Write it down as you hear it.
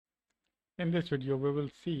In this video, we will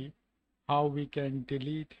see how we can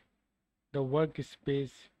delete the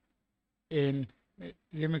workspace in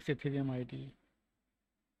Remix Ethereum IDE.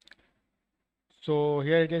 So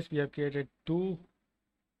here it is, we have created two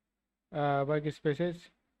workspaces.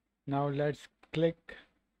 Now let's click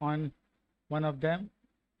on one of them.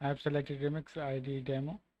 I have selected Remix IDE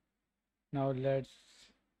demo. Now let's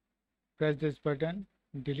press this button,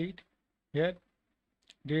 delete. Here,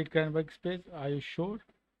 delete current workspace. Are you sure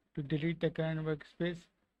to delete the current workspace?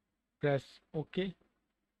 Press OK.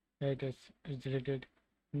 Here it is, it's deleted.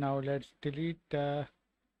 Now let's delete the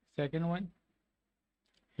second one.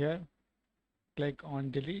 Here, click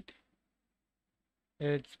on delete.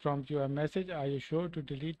 It's prompts you a message. Are you sure to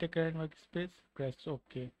delete the current workspace? Press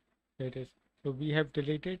OK. Here it is. So we have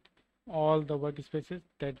deleted all the workspaces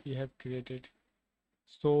that we have created.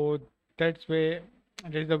 So that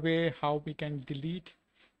is the way how we can delete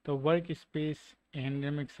the workspace in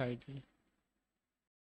Remix IDE.